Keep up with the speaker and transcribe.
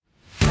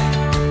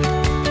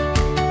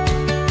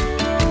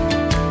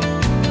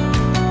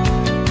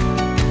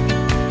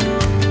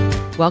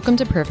Welcome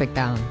to Perfect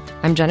Bound.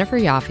 I'm Jennifer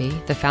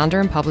Yaffe, the founder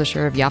and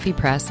publisher of Yaffe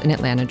Press in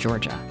Atlanta,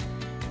 Georgia.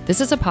 This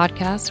is a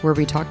podcast where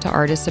we talk to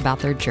artists about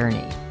their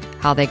journey,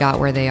 how they got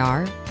where they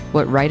are,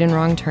 what right and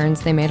wrong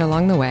turns they made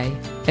along the way,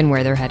 and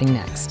where they're heading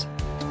next.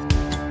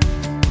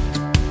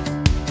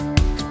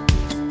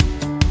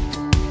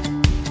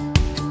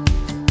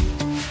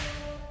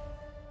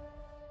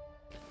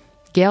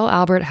 Gail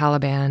Albert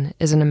Halaban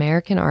is an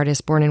American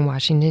artist born in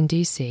Washington,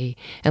 D.C.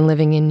 and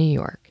living in New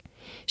York.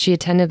 She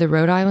attended the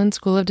Rhode Island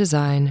School of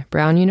Design,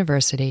 Brown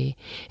University,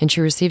 and she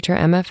received her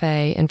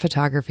MFA in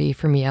photography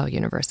from Yale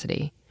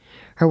University.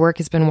 Her work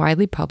has been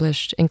widely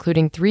published,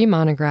 including 3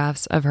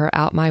 monographs of her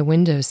Out My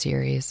Window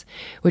series,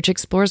 which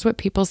explores what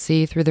people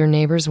see through their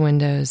neighbors'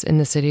 windows in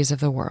the cities of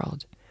the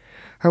world.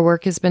 Her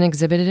work has been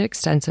exhibited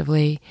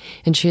extensively,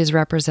 and she is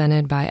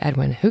represented by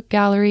Edwin Hook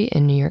Gallery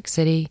in New York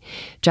City,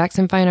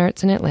 Jackson Fine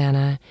Arts in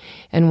Atlanta,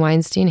 and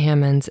Weinstein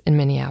Hammonds in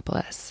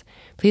Minneapolis.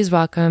 Please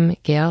welcome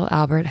Gail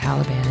Albert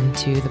Halaban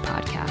to the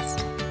podcast.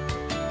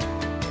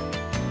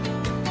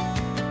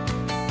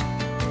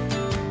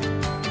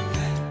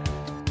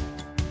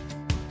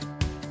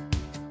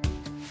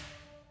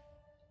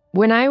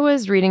 When I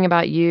was reading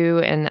about you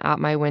and Out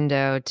My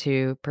Window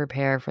to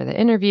prepare for the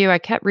interview, I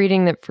kept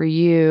reading that for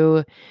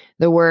you,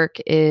 the work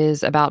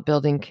is about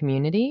building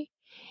community.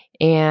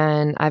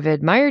 And I've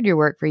admired your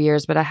work for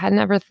years, but I had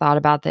never thought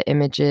about the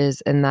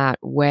images in that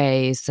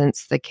way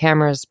since the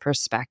camera's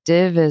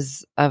perspective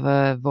is of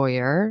a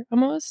voyeur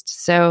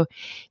almost. So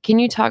can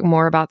you talk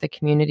more about the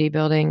community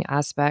building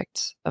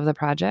aspect of the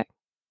project?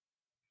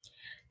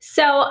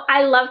 So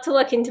I love to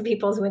look into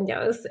people's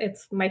windows.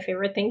 It's my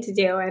favorite thing to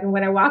do. And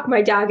when I walk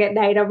my dog at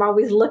night, I'm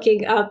always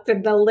looking up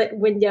at the lit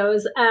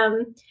windows.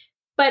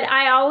 But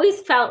I always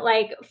felt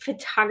like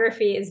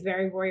photography is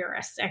very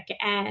voyeuristic.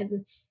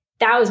 And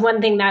that was one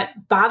thing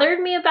that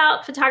bothered me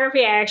about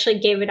photography. I actually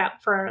gave it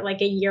up for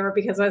like a year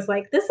because I was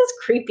like, this is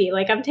creepy.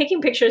 Like I'm taking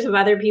pictures of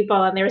other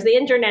people and there's the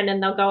internet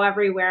and they'll go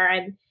everywhere.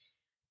 And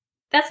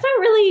that's not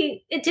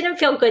really, it didn't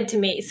feel good to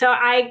me. So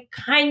I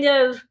kind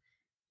of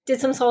did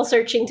some soul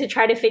searching to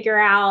try to figure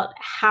out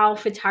how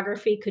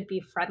photography could be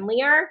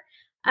friendlier.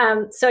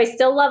 So I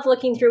still love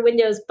looking through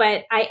windows,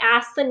 but I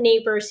asked the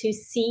neighbors who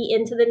see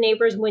into the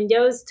neighbors'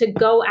 windows to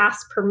go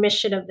ask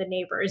permission of the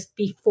neighbors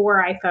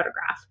before I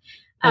photograph.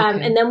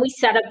 Okay. And then we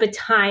set up a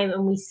time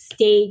and we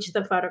stage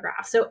the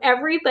photograph. So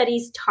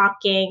everybody's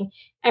talking,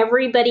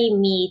 everybody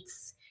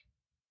meets.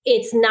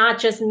 It's not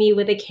just me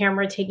with a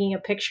camera taking a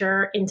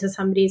picture into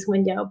somebody's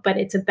window, but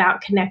it's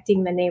about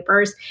connecting the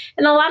neighbors.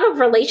 And a lot of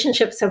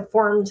relationships have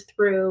formed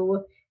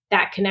through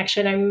that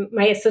connection.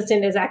 My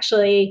assistant is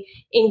actually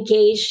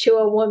engaged to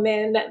a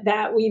woman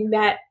that we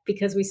met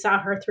because we saw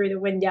her through the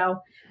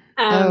window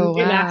and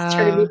asked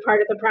her to be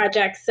part of the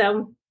project.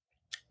 So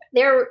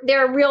there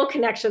are real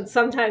connections.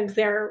 Sometimes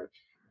they're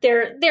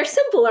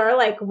simpler.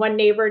 Like one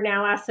neighbor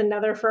now asks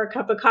another for a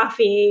cup of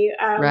coffee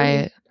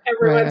every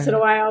once in a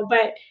while.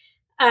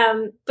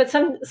 But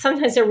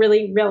sometimes they're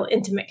really real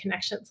intimate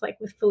connections,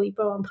 like with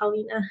Filippo and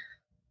Paulina.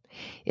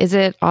 Is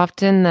it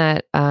often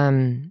that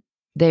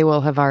they will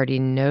have already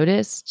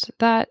noticed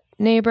that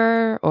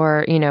neighbor,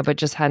 or but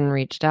just hadn't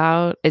reached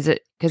out? Is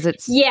it because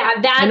it's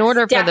that's in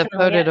order for the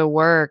photo to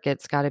work,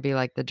 it's got to be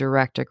like the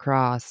direct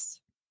across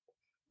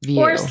view.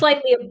 Or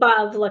slightly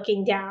above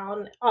looking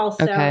down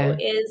also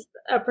is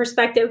a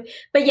perspective.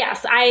 But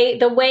yes,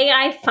 the way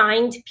I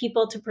find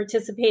people to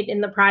participate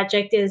in the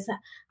project is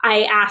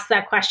I ask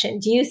that question.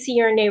 Do you see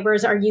your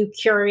neighbors? Are you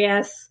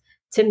curious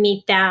to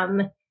meet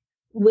them?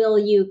 Will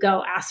you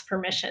go ask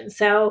permission?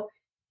 So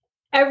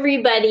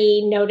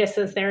everybody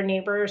notices their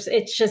neighbors.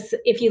 It's just,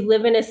 if you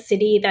live in a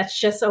city, that's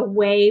just a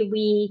way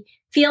we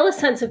feel a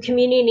sense of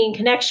community and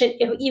connection,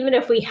 even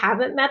if we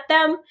haven't met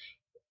them.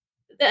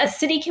 A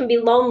city can be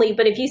lonely,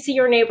 but if you see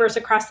your neighbors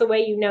across the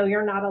way,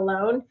 you're not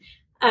alone.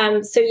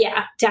 So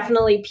yeah,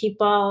 definitely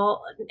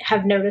people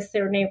have noticed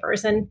their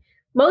neighbors, and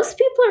most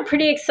people are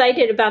pretty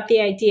excited about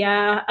the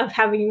idea of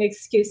having an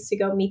excuse to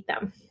go meet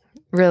them.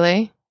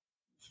 Really?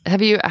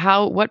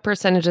 What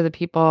percentage of the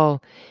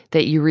people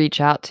that you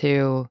reach out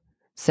to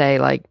say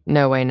like,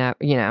 no way, no,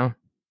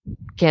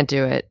 can't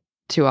do it,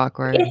 too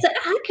awkward?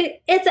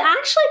 It's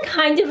actually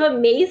kind of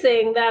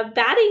amazing. The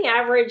batting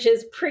average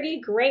is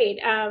pretty great.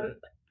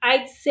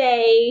 I'd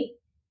say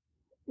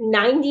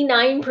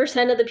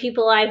 99% of the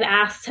people I've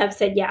asked have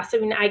said yes. I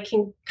mean, I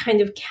can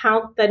kind of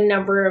count the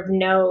number of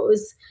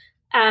no's.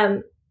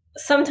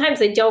 Sometimes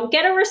I don't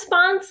get a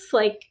response.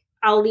 Like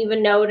I'll leave a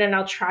note and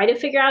I'll try to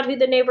figure out who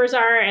the neighbors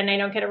are and I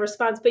don't get a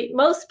response. But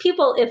most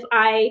people, if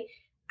I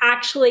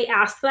actually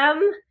ask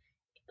them,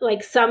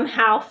 like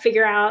somehow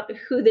figure out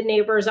who the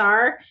neighbors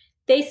are,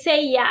 they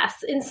say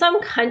yes. In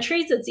some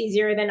countries, it's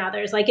easier than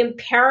others. Like in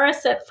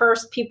Paris, at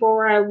first, people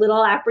were a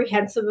little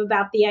apprehensive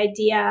about the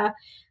idea,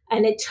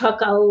 and it took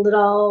a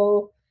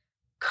little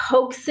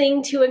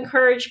coaxing to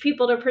encourage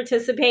people to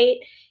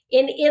participate.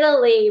 In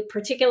Italy,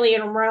 particularly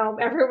in Rome,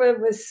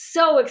 everyone was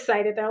so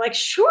excited. They're like,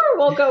 sure,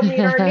 we'll go meet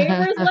our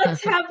neighbors.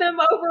 Let's have them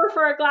over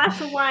for a glass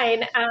of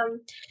wine.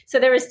 So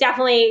there was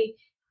definitely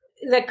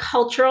the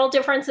cultural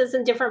differences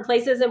in different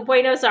places. In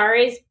Buenos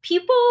Aires,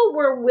 people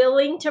were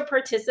willing to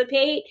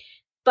participate,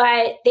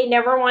 but they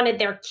never wanted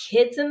their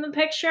kids in the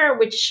picture,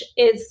 which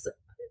is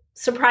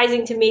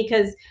surprising to me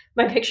because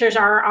my pictures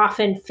are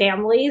often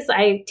families.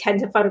 I tend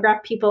to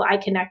photograph people I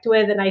connect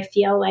with and I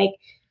feel like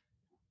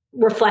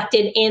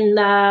reflected in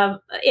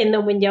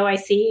the window I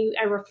see,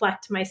 I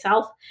reflect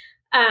myself.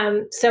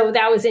 So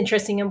that was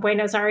interesting in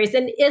Buenos Aires.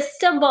 In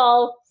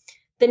Istanbul,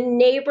 the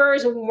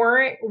neighbors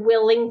weren't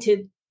willing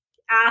to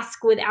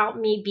ask without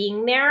me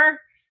being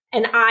there.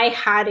 And I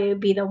had to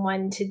be the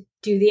one to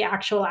do the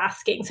actual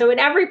asking. So in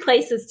every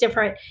place it's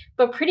different,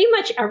 but pretty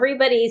much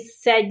everybody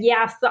said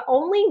yes. The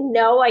only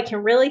no I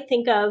can really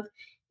think of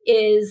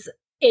is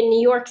in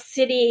New York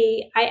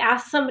City. I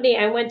asked somebody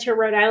I went to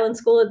Rhode Island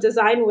School of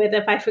Design with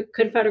if I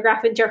could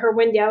photograph into her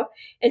window,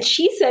 and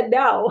she said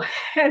no.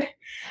 And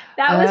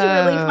that was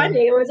really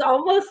funny. It was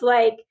almost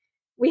like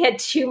we had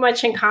too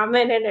much in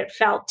common and it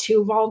felt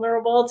too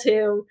vulnerable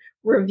to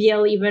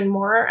reveal even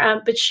more.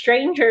 But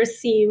strangers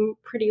seem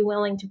pretty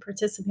willing to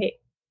participate.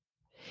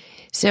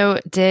 So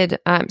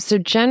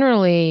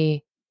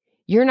generally,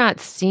 you're not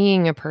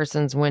seeing a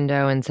person's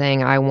window and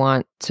saying, I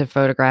want to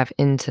photograph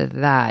into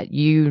that.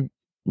 You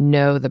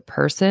know the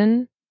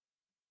person?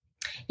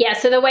 Yeah.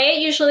 So the way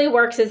it usually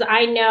works is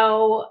I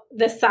know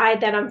the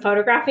side that I'm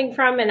photographing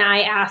from, and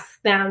I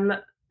ask them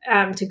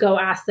to go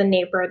ask the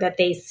neighbor that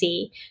they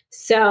see.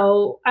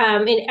 So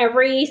in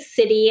every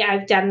city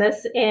I've done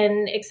this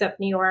in,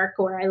 except New York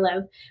where I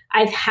live,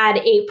 I've had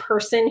a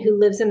person who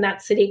lives in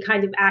that city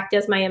kind of act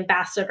as my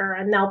ambassador,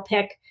 and they'll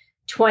pick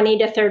 20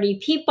 to 30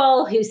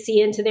 people who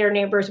see into their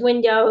neighbors'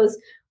 windows.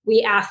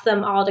 We ask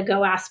them all to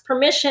go ask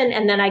permission,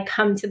 and then I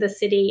come to the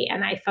city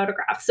and I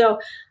photograph. So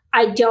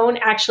I don't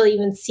actually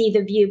even see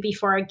the view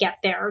before I get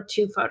there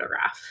to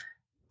photograph.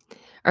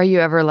 Are you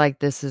ever like,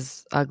 this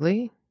is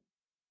ugly?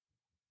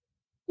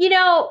 You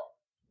know,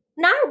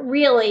 not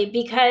really,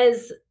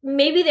 because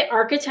maybe the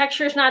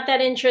architecture is not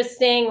that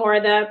interesting or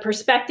the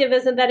perspective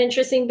isn't that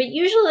interesting. But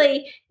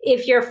usually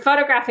if you're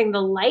photographing the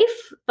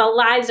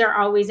lives are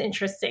always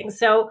interesting.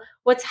 So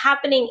what's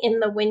happening in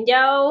the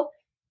window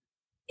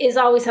is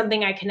always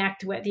something I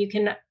connect with. You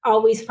can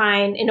always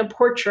find in a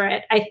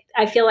portrait.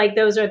 I feel like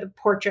those are the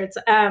portraits.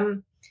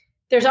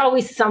 There's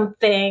always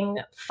something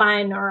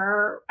fun,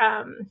 or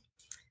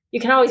you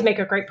can always make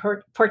a great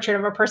portrait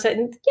of a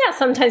person. Yeah,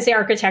 sometimes the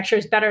architecture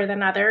is better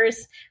than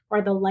others,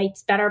 or the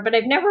light's better, but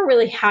I've never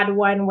really had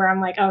one where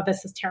I'm like, oh,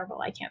 this is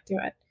terrible, I can't do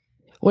it.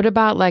 What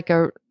about like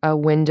a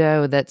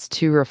window that's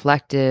too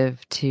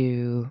reflective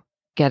to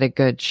get a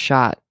good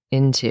shot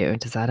into?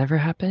 Does that ever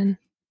happen?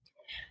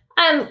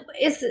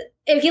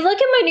 If you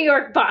look at my New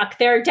York book,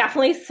 there are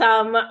definitely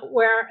some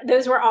where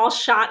those were all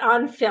shot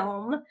on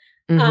film.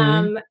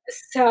 Mm-hmm.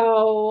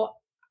 So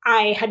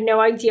I had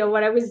no idea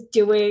what I was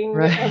doing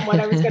and what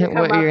I was going to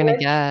come what up you're going to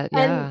get.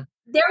 Yeah. And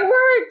there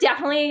were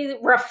definitely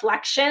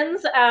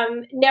reflections,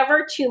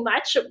 never too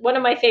much. One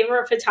of my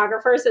favorite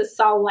photographers is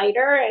Saul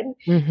Leiter, and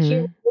he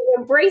really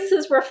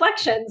embraces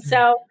reflections.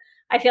 So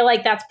I feel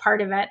like that's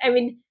part of it. I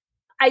mean,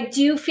 I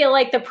do feel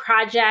like the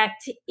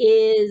project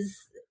is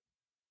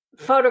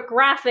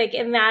photographic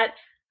in that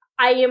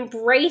I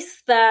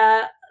embrace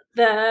the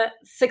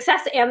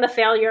success and the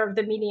failure of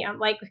the medium.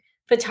 Like,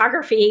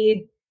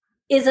 photography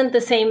isn't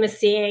the same as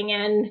seeing,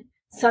 and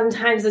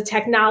sometimes the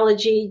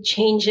technology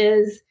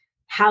changes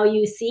how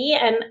you see,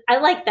 and I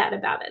like that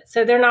about it.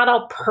 So they're not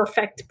all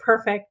perfect,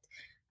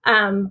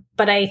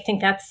 but I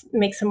think that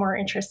makes them more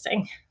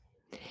interesting.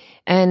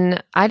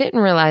 And I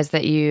didn't realize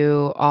that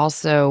you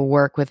also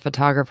work with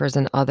photographers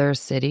in other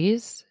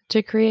cities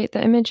to create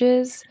the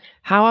images.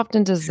 How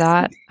often does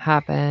that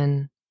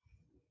happen?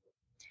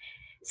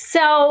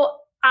 So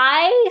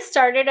I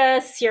started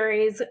a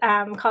series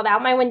called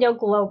Out My Window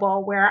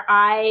Global, where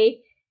I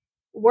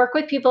work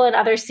with people in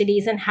other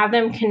cities and have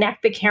them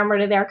connect the camera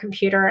to their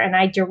computer, and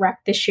I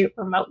direct the shoot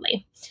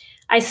remotely.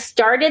 I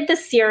started the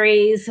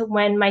series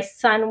when my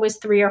son was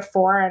 3 or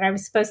 4, and I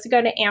was supposed to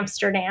go to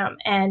Amsterdam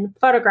and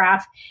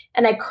photograph,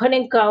 and I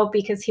couldn't go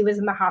because he was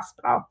in the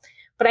hospital.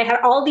 But I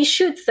had all these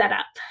shoots set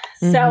up.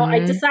 So I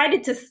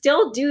decided to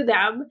still do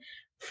them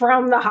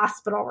from the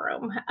hospital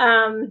room.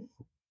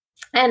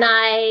 And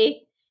I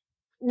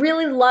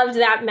really loved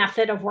that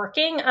method of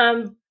working.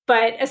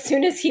 But as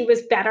soon as he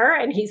was better,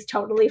 and he's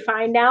totally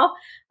fine now,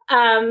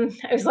 I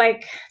was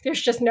like,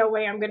 there's just no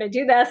way I'm going to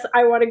do this.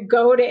 I want to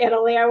go to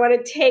Italy. I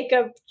want to take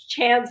a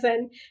chance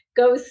and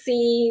go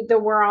see the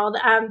world.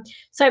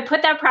 So I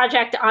put that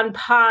project on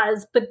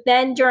pause. But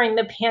then during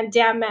the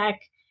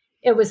pandemic,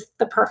 it was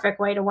the perfect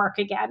way to work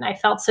again. I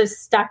felt so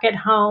stuck at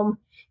home.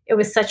 It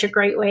was such a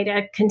great way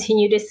to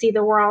continue to see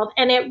the world.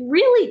 And it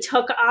really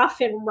took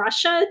off in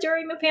Russia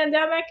during the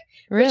pandemic,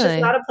 which is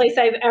not a place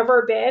I've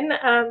ever been.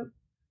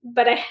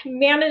 But I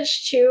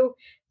managed to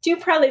do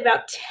probably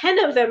about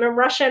 10 of them in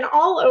Russia and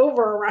all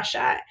over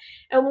Russia.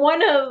 And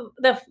one of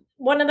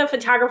the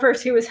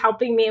photographers who was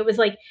helping me, it was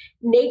like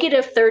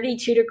negative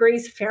 32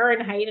 degrees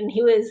Fahrenheit. And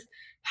he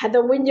had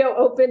the window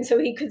open so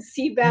he could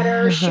see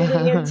better,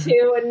 shooting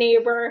into a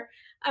neighbor.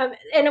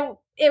 And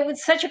it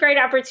was such a great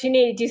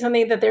opportunity to do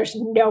something that there's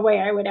no way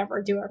I would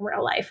ever do in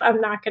real life.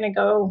 I'm not going to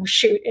go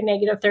shoot in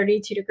negative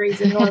 32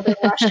 degrees in northern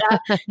Russia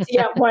to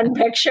get one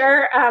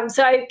picture.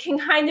 So I can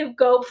kind of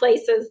go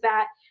places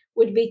that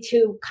would be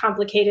too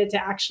complicated to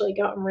actually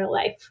go in real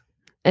life.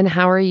 And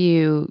how are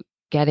you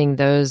getting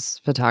those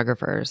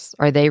photographers?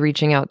 Are they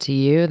reaching out to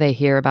you? They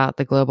hear about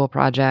the global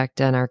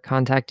project and are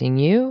contacting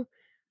you?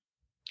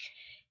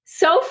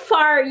 So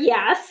far,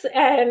 yes.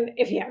 And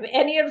if you have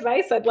any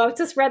advice, I'd love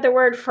to spread the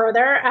word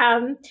further.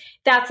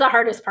 That's the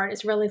hardest part,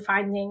 is really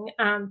finding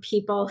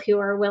people who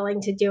are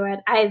willing to do it.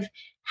 I've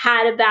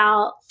had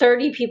about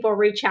 30 people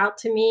reach out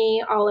to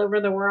me all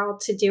over the world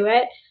to do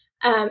it.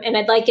 And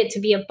I'd like it to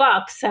be a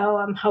book. So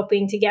I'm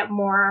hoping to get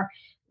more.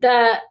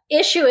 The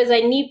issue is I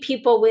need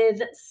people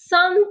with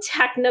some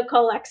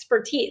technical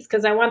expertise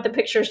because I want the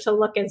pictures to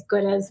look as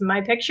good as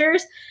my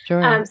pictures.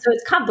 Sure. So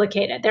it's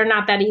complicated. They're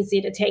not that easy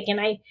to take. And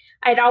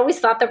I'd always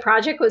thought the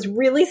project was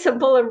really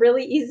simple and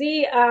really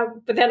easy.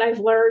 But then I've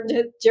learned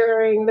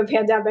during the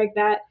pandemic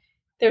that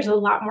there's a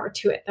lot more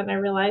to it than I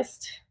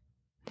realized.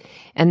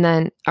 And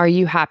then are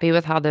you happy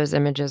with how those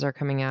images are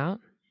coming out?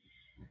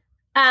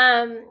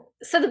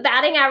 So the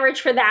batting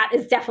average for that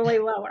is definitely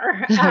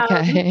lower.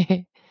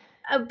 Okay.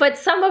 But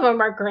some of them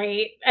are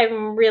great.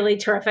 I'm really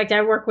terrific.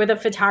 I work with a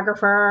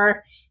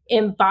photographer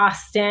in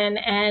Boston,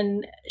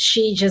 and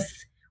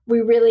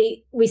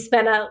we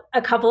spent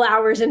a couple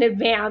hours in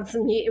advance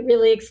and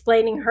really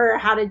explaining her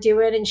how to do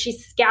it. And she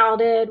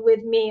scouted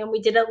with me, and we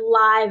did it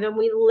live, and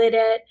we lit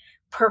it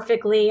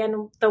perfectly,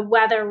 and the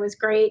weather was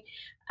great.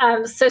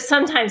 So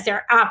sometimes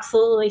they're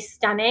absolutely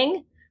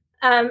stunning,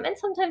 and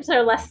sometimes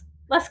they're less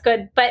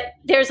good. But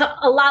there's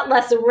a lot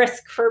less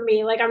risk for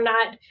me. Like, I'm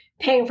not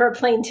paying for a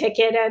plane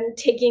ticket and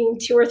taking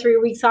 2 or 3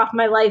 weeks off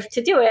my life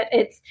to do it.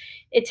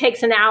 It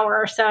takes an hour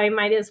or so. I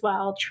might as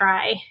well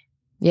try.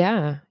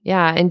 Yeah.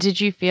 Yeah. And did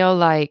you feel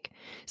like,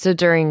 so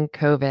during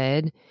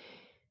COVID,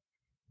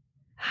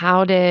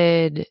 how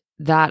did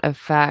that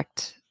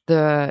affect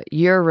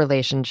your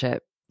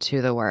relationship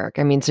to the work?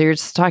 I mean, so you're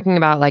just talking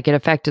about like it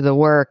affected the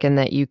work and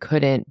that you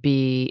couldn't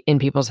be in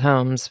people's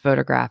homes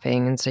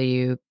photographing. And so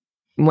you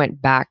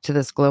went back to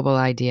this global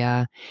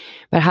idea.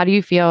 But how do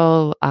you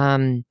feel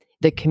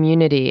the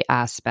community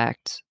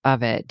aspect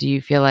of it? Do you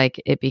feel like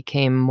it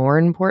became more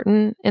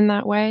important in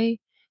that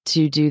way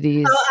to do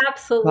these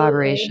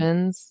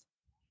collaborations?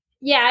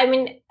 Yeah, I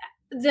mean,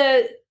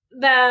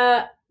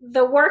 the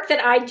work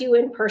that I do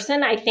in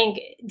person, I think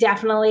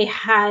definitely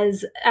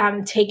has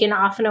taken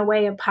off in a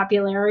way of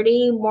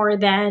popularity more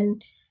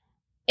than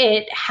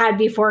it had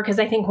before. Because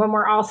I think when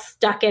we're all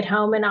stuck at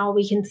home and all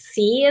we can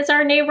see is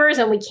our neighbors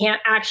and we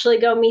can't actually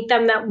go meet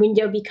them, that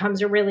window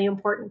becomes a really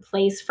important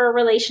place for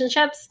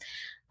relationships.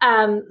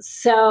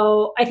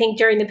 So I think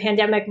during the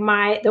pandemic,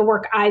 the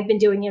work I've been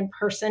doing in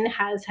person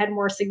has had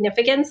more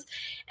significance.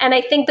 And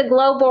I think the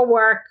global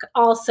work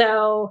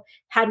also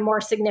had more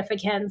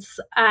significance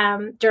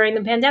during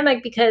the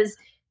pandemic, because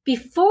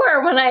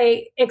before, when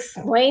I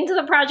explained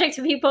the project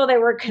to people, they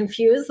were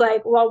confused,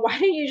 like, well, why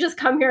don't you just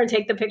come here and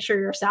take the picture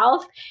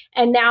yourself?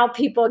 And now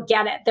people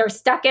get it. They're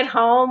stuck at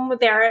home.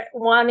 They're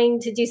wanting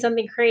to do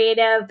something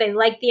creative. They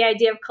like the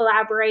idea of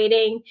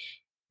collaborating.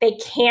 They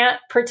can't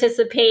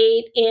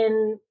participate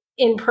in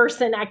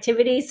in-person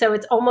activities. So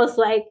it's almost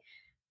like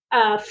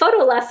a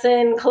photo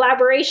lesson,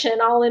 collaboration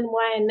all in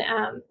one.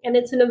 And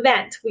it's an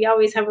event. We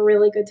always have a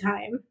really good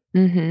time.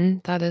 Mm-hmm.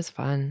 That is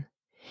fun.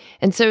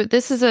 And so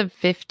this is a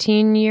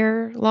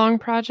 15-year long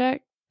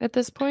project at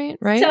this point,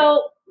 right?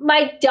 So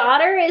my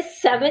daughter is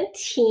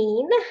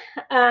 17,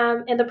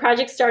 and the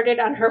project started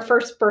on her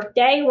first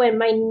birthday when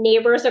my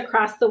neighbors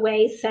across the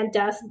way sent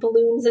us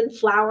balloons and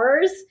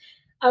flowers,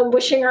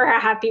 wishing her a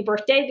happy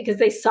birthday because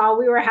they saw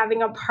we were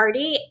having a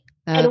party,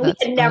 and we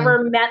had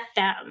never met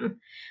them.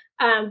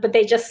 But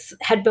they just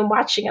had been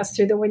watching us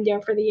through the window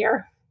for the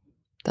year.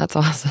 That's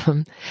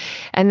awesome.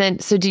 And then,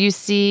 so do you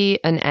see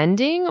an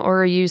ending,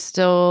 or are you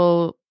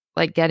still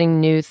like getting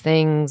new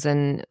things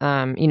and,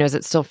 is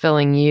it still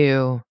filling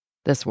you,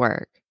 this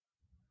work?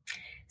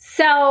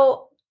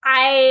 So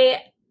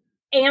I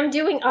am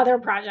doing other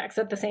projects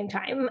at the same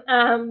time,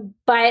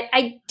 but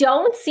I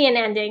don't see an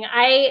ending.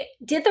 I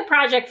did the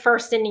project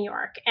first in New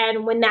York,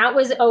 and when that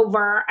was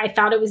over, I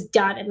thought it was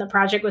done and the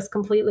project was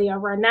completely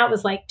over. And that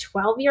was like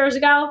 12 years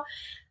ago.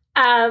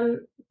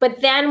 But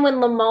then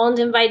when Le Monde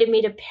invited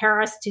me to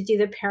Paris to do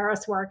the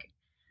Paris work,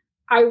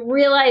 I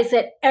realized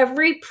that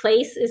every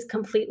place is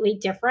completely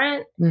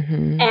different,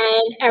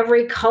 and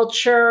every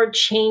culture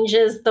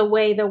changes the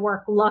way the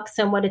work looks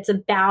and what it's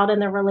about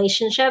and the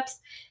relationships.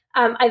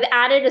 I've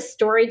added a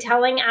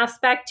storytelling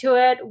aspect to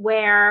it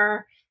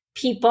where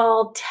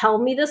people tell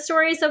me the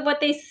stories of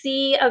what they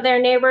see of their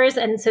neighbors.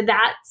 And so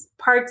that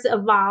part's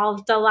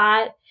evolved a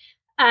lot.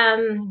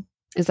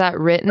 Is that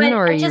written,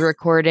 or are you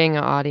recording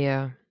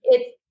audio?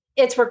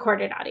 It's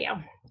recorded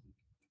audio.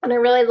 And I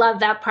really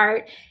love that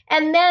part.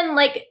 And then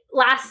like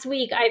last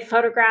week, I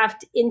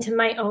photographed into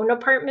my own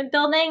apartment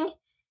building.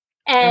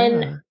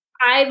 And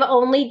I've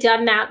only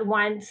done that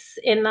once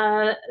in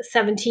the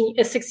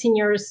 16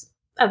 years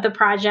of the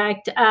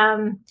project.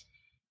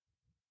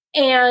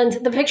 And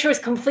the picture was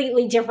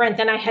completely different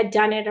than I had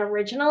done it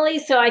originally.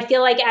 So I feel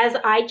like as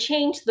I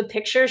changed, the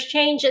pictures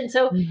changed. And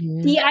so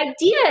the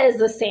idea is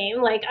the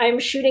same. Like I'm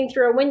shooting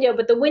through a window,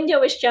 but the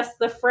window is just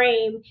the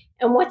frame.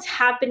 And what's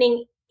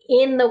happening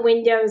in the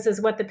windows is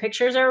what the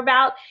pictures are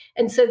about.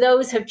 And so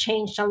those have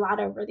changed a lot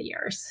over the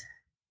years.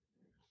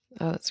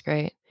 Oh, that's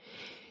great.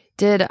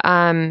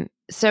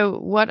 So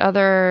what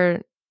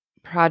other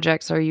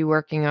projects are you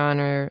working on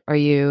or are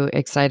you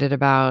excited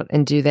about?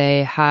 And do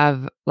they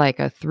have like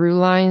a through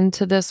line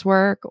to this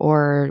work,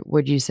 or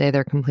would you say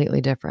they're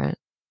completely different?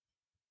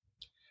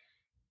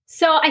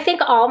 So I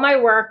think all my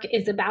work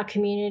is about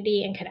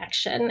community and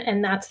connection,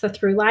 and that's the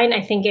through line.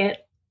 I think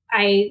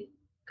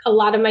a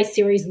lot of my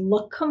series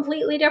look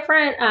completely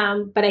different,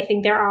 but I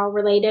think they're all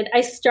related.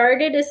 I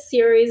started a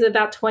series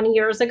about 20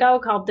 years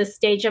ago called The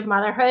Stage of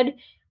Motherhood,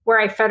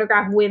 where I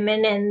photograph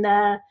women and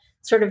the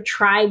sort of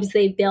tribes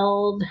they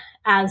build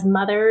as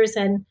mothers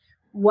and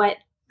what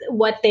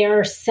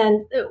their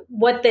sense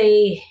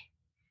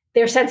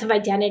of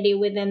identity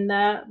within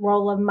the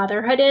role of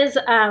motherhood is.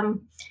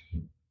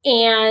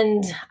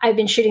 And I've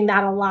been shooting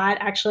that a lot,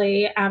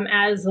 actually,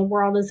 as the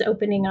world is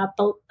opening up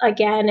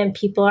again and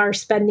people are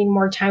spending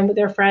more time with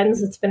their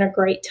friends. It's been a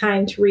great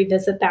time to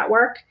revisit that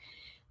work.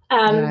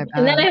 And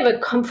then I have a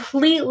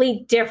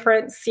completely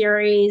different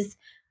series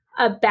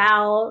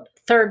about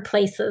third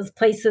places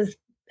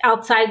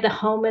outside the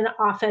home and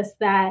office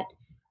that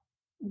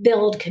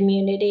build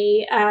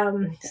community.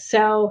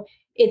 So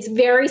it's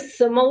very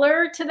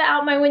similar to the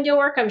Out My Window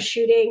work. I'm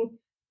shooting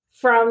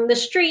from the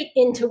street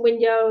into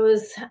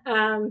windows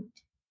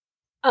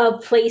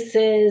of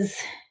places,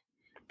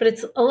 but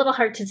it's a little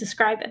hard to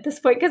describe at this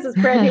point because it's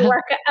brand new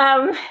work.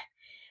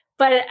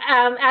 But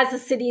as the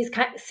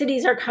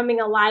cities are coming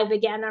alive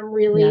again, I'm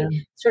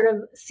really sort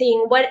of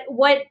seeing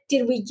what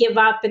did we give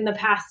up in the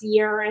past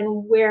year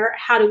and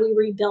how do we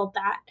rebuild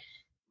that?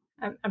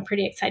 I'm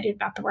pretty excited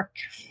about the work.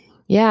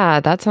 Yeah,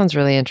 that sounds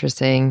really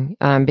interesting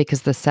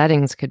because the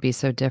settings could be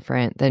so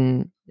different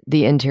than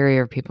the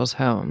interior of people's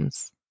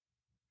homes.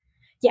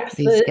 Yes.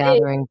 These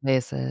gathering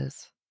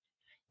places.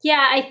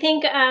 Yeah, I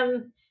think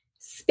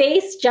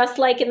space, just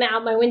like in the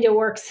Out My Window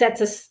work, sets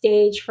a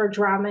stage for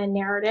drama and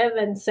narrative.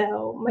 And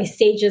so my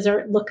stages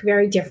look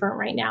very different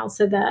right now.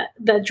 So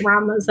the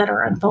dramas that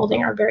are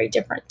unfolding are very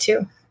different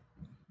too.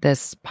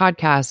 This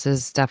podcast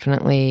is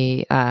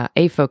definitely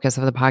a focus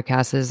of the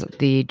podcast is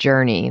the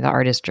journey, the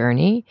artist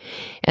journey.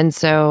 And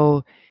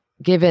so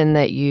given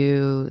that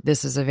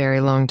this is a very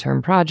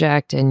long-term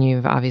project and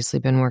you've obviously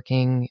been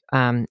working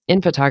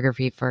in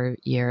photography for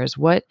years,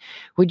 what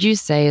would you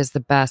say is the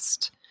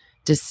best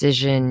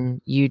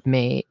decision you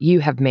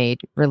have made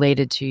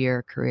related to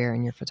your career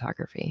and your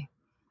photography?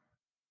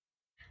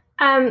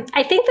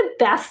 I think the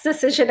best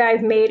decision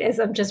I've made is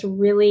I'm just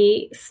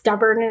really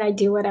stubborn and I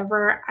do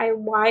whatever I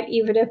want,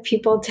 even if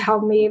people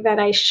tell me that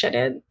I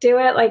shouldn't do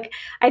it. Like,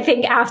 I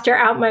think after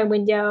Out My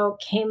Window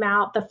came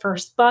out, the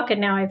first book, and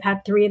now I've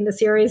had 3 in the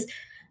series,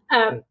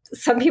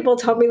 some people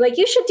told me, like,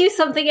 you should do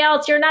something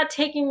else. You're not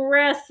taking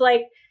risks.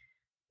 Like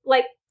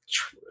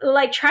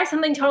try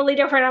something totally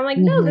different. I'm like,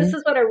 no, this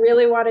is what I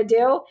really want to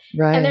do.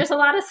 Right. And there's a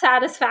lot of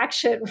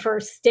satisfaction for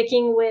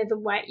sticking with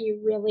what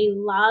you really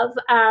love.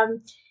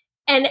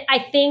 And I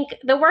think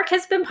the work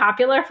has been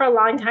popular for a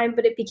long time,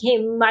 but it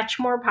became much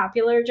more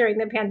popular during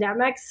the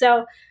pandemic.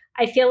 So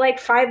I feel like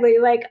finally,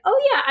 like,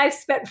 oh yeah, I've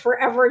spent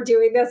forever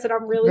doing this and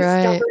I'm really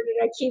stubborn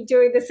and I keep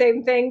doing the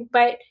same thing.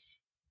 But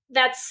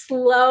that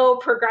slow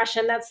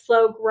progression, that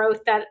slow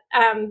growth that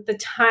the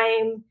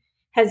time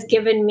has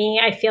given me,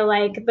 I feel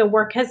like the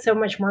work has so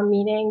much more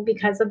meaning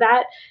because of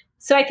that.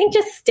 So I think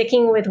just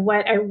sticking with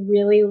what I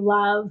really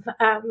love,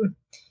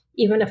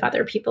 even if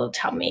other people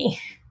tell me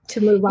to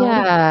move on.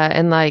 Yeah,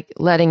 and like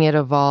letting it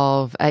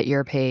evolve at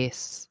your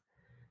pace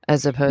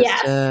as opposed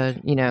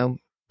to,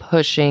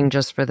 pushing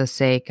just for the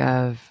sake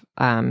of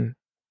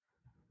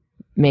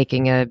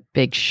making a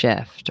big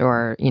shift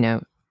or,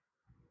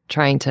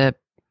 trying to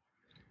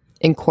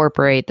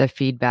incorporate the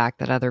feedback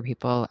that other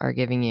people are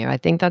giving you. I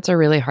think that's a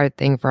really hard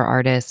thing for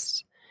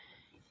artists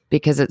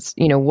because it's,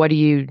 what do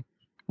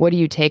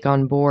you take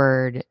on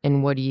board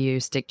and what do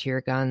you stick to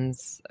your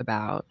guns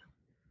about?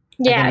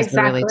 Yeah,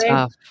 exactly. Really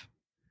tough.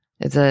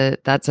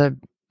 That's a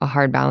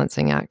hard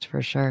balancing act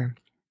for sure.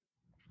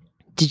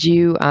 Did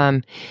you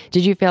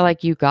feel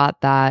like you got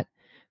that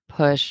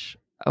push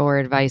or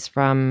advice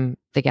from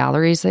the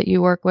galleries that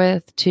you work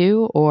with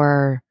too,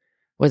 or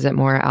was it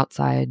more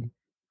outside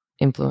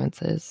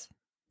influences?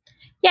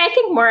 Yeah, I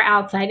think more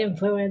outside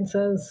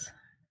influences,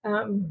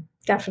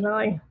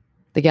 definitely.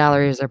 The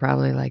galleries are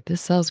probably like,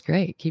 this sells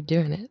great, keep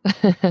doing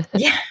it.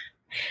 Yeah.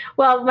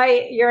 Well,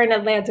 you're in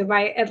Atlanta.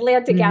 My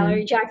Atlanta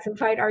gallery, Jackson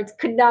Fine Arts,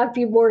 could not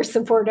be more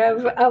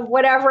supportive of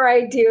whatever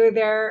I do.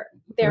 They're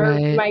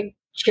my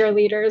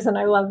cheerleaders, and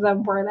I love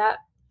them for that.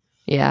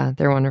 Yeah,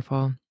 they're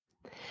wonderful.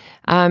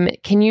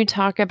 Can you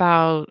talk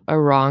about a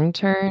wrong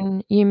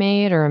turn you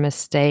made or a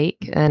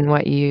mistake and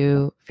what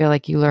you feel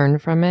like you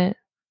learned from it?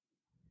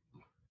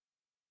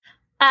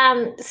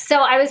 So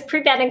I was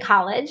pre-med in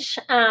college,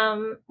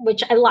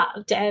 which I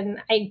loved,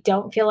 and I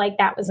don't feel like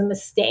that was a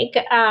mistake.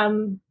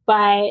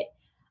 But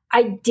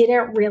I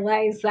didn't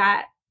realize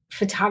that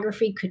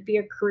photography could be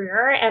a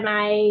career, and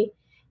I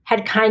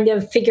had kind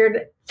of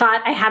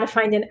thought I had to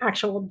find an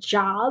actual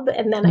job,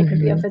 and then I could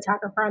be a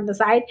photographer on the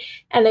side.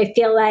 And I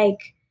feel like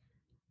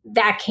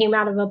that came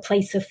out of a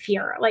place of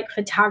fear. Like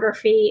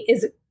photography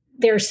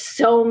there's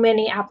so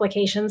many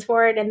applications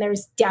for it, and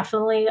there's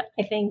definitely,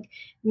 I think,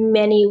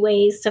 many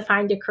ways to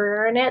find a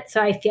career in it.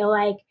 So I feel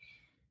like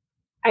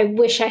I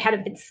wish I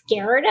hadn't been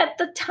scared at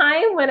the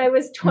time when I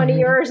was 20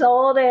 years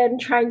old and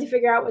trying to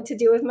figure out what to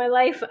do with my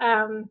life.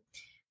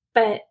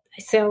 But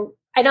so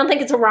I don't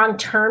think it's a wrong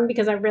term,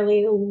 because I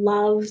really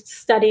loved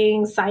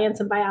studying science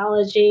and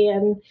biology,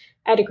 and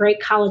I had a great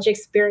college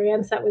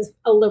experience that was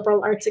a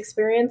liberal arts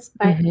experience.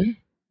 But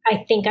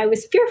I think I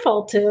was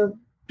fearful to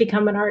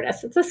become an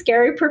artist. It's a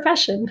scary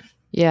profession.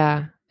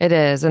 Yeah, it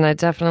is. And I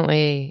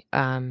definitely,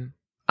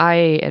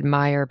 I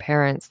admire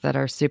parents that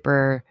are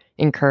super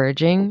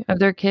encouraging of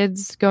their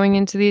kids going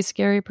into these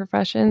scary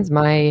professions.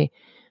 I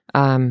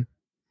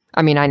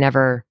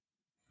never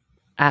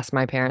asked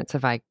my parents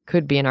if I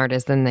could be an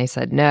artist, and they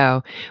said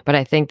no. But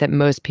I think that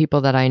most people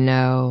that I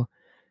know,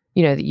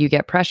 that you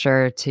get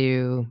pressure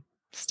to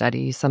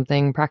study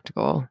something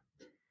practical.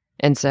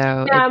 And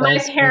so my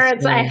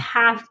parents,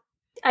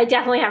 I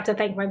definitely have to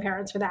thank my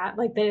parents for that.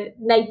 Like the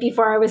night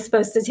before I was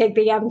supposed to take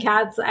the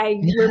MCATs,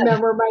 I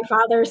remember my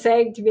father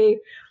saying to me,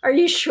 "Are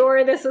you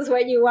sure this is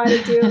what you want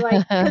to do?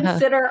 Like,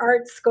 consider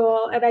art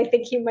school." And I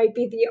think he might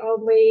be the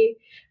only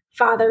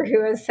father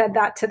who has said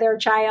that to their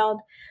child.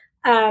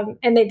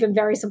 And they've been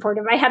very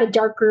supportive. I had a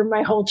darkroom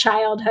my whole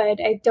childhood.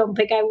 I don't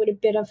think I would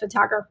have been a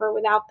photographer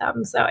without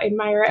them. So I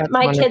admire it. That's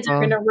my wonderful. Kids are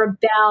going to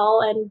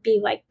rebel and be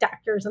like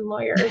doctors and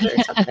lawyers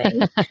or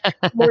something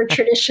more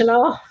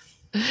traditional.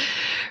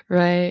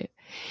 Right.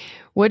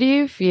 What do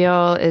you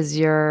feel is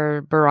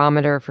your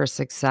barometer for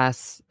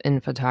success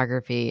in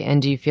photography?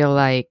 And do you feel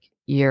like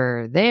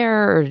you're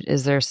there, or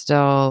is there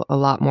still a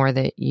lot more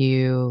that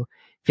you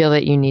feel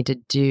that you need to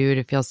do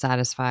to feel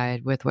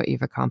satisfied with what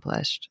you've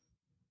accomplished?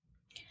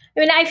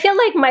 I feel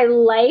like my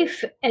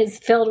life is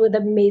filled with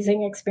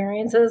amazing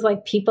experiences.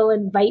 Like people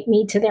invite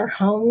me to their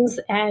homes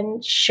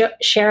and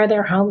share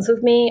their homes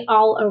with me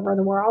all over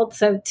the world.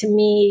 So to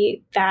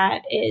me,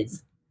 that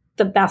is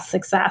the best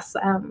success.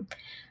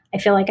 I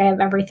feel like I have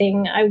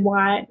everything I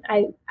want.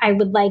 I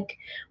would like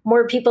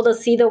more people to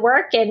see the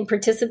work and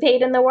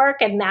participate in the work.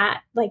 And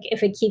that, like,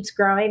 if it keeps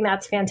growing,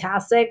 that's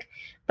fantastic.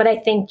 But I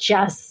think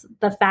just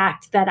the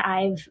fact that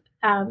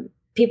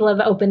people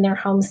have opened their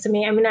homes to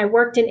me. I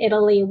worked in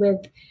Italy with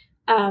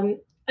an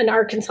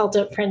art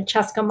consultant,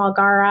 Francesca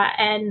Malgara,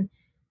 and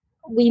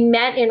we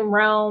met in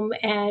Rome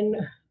and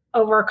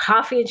over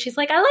coffee, and she's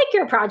like, "I like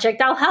your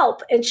project, I'll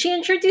help." And she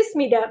introduced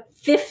me to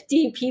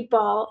 50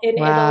 people in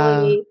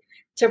Italy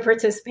to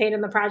participate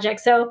in the project.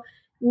 So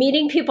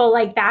meeting people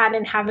like that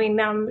and having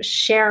them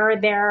share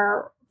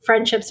their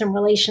friendships and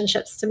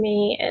relationships to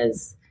me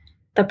is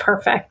the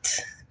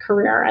perfect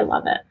career. I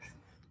love it.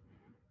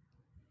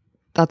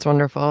 That's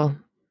wonderful.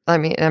 I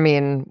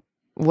mean,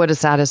 what a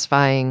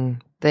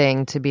satisfying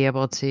thing to be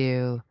able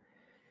to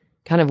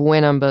kind of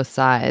win on both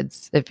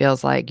sides. It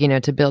feels like,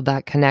 to build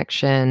that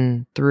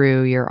connection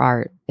through your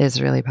art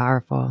is really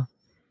powerful.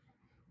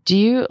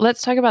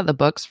 Let's talk about the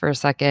books for a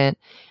second.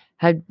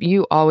 Have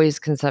you always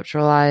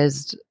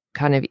conceptualized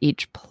kind of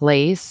each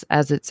place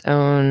as its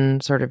own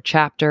sort of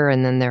chapter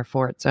and then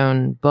therefore its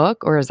own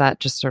book, or is that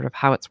just sort of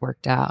how it's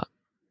worked out?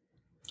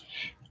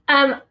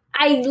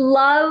 I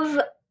love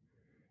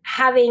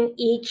having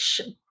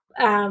each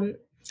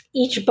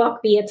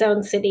book be its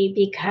own city,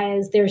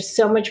 because there's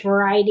so much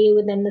variety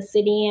within the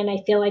city. And I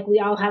feel like we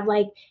all have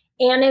like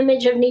an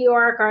image of New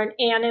York or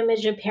an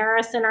image of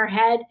Paris in our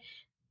head.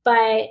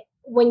 But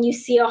when you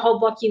see a whole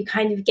book, you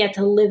kind of get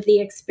to live the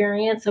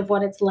experience of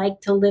what it's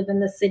like to live in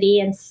the city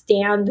and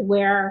stand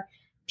where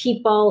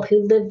people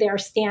who live there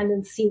stand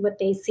and see what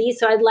they see.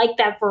 So I like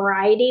that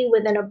variety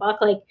within a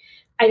book. Like,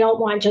 I don't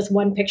want just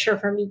one picture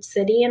from each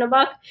city in a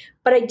book,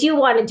 but I do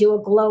want to do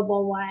a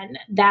global one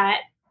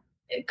that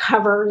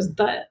covers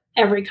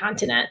every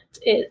continent.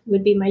 It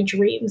would be my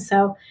dream.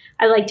 So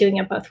I like doing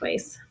it both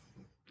ways.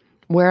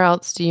 Where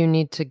else do you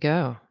need to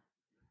go?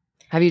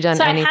 Have you done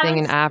anything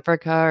in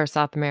Africa or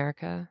South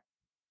America?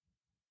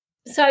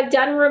 So I've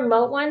done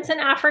remote ones in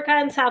Africa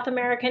and South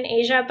America and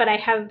Asia, but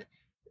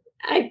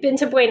I've been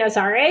to Buenos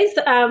Aires,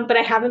 but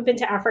I haven't been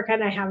to Africa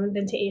and I haven't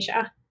been to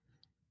Asia.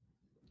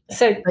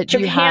 So but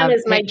Japan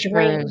is my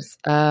dream.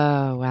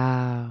 Oh,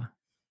 wow.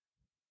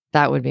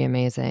 That would be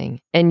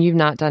amazing. And you've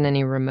not done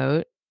any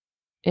remote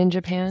in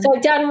Japan? So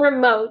I've done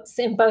remotes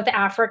in both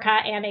Africa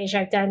and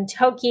Asia. I've done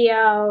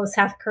Tokyo,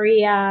 South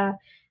Korea,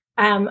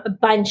 a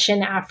bunch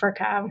in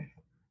Africa,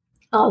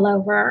 all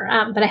over,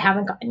 but I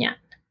haven't gone yet.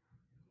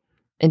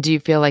 And do you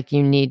feel like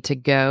you need to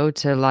go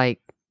to like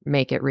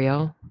make it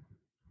real?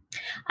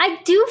 I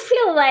do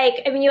feel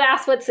like, you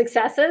asked what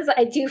success is.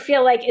 I do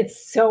feel like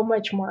it's so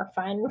much more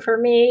fun for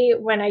me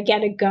when I get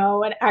to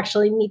go and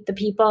actually meet the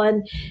people.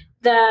 And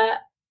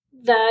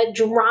the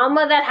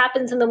drama that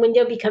happens in the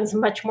window becomes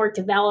much more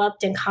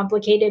developed and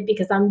complicated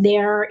because I'm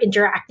there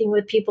interacting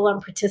with people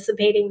and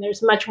participating.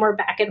 There's much more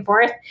back and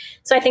forth.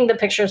 So I think the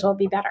pictures will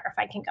be better if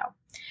I can go.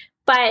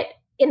 But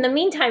in the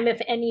meantime, if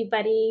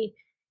anybody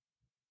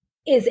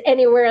is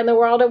anywhere in the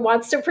world and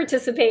wants to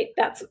participate,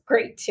 that's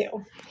great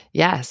too.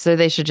 Yeah. So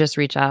they should just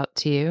reach out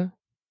to you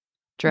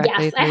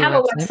directly. Yes, I have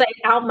a website,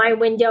 Out My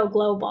Window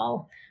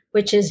Global,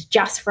 which is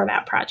just for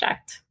that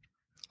project.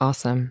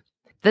 Awesome.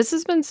 This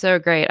has been so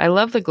great. I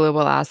love the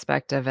global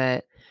aspect of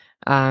it.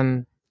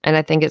 And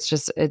I think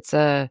it's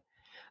a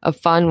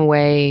fun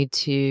way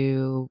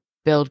to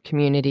build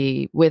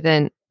community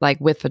within,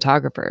 like with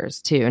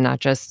photographers too,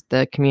 not just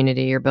the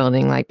community you're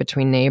building like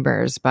between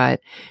neighbors, but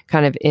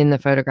kind of in the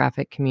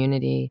photographic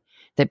community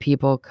that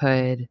people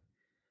could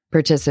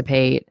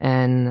participate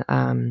and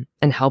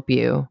help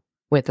you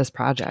with this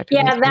project.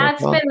 Yeah,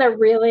 that's been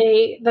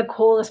the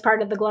coolest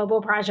part of the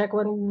global project,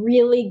 when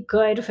really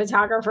good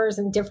photographers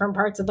in different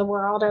parts of the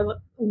world are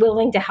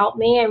willing to help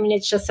me. I mean,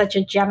 it's just such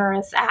a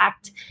generous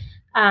act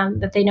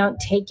that they don't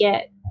take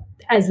it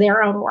as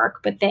their own work,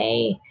 but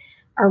they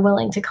are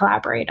willing to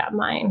collaborate on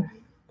mine.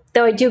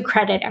 Though I do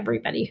credit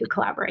everybody who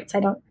collaborates.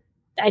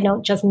 I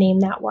don't just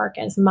name that work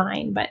as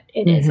mine, but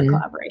it is a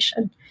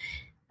collaboration.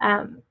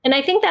 And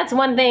I think that's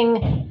one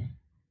thing.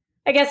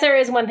 I guess there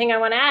is one thing I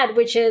want to add,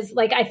 which is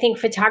like, I think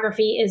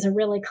photography is a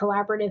really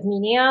collaborative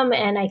medium.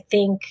 And I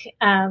think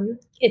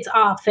it's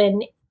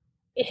often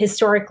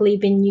historically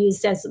been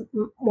used as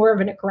more of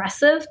an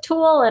aggressive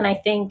tool. And I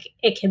think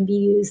it can be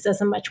used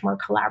as a much more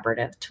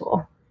collaborative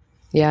tool.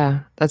 Yeah,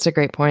 that's a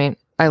great point.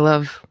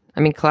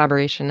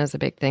 Collaboration is a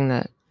big thing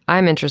that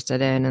I'm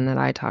interested in and that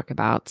I talk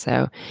about.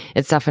 So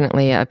it's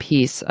definitely a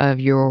piece of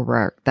your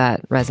work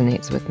that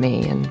resonates with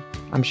me, and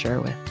I'm sure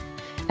with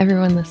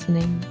everyone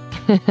listening.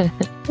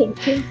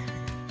 Thank you.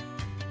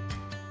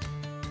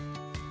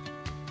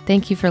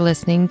 Thank you for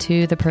listening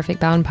to the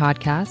Perfect Bound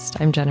podcast.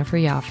 I'm Jennifer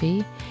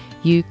Yaffe.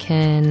 You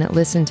can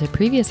listen to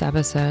previous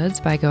episodes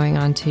by going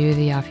onto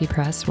the Yaffe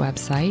Press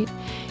website.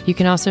 You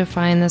can also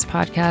find this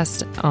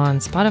podcast on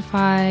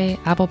Spotify,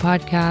 Apple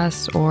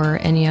Podcasts, or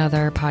any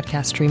other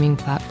podcast streaming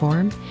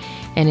platform.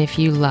 And if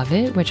you love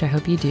it, which I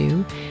hope you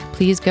do,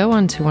 please go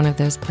onto one of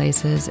those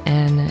places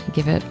and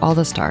give it all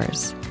the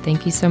stars.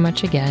 Thank you so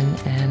much again,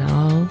 and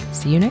I'll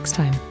see you next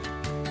time.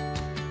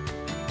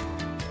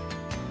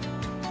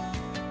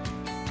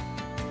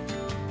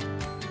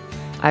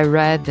 I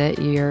read that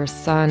your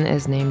son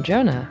is named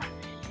Jonah,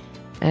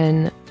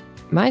 and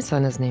my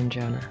son is named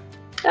Jonah.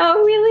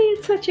 Oh, really?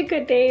 It's such a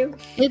good name.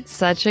 It's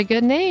such a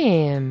good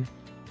name.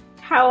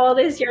 How old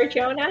is your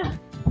Jonah?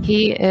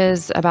 He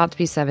is about to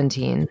be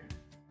 17.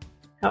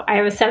 Oh, I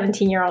have a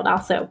 17-year-old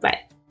also, but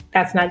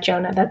that's not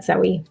Jonah. That's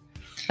Zoe.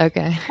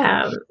 Okay.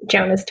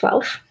 Jonah's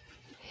 12.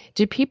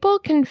 Do people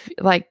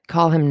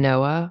call him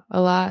Noah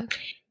a lot?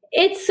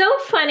 It's so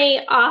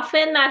funny.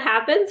 Often that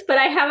happens, but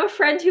I have a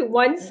friend who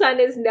one son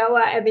is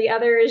Noah and the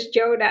other is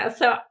Jonah.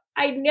 So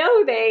I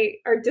know they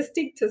are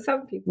distinct to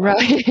some people.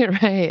 Right,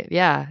 right.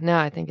 Yeah. No,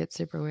 I think it's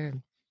super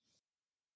weird.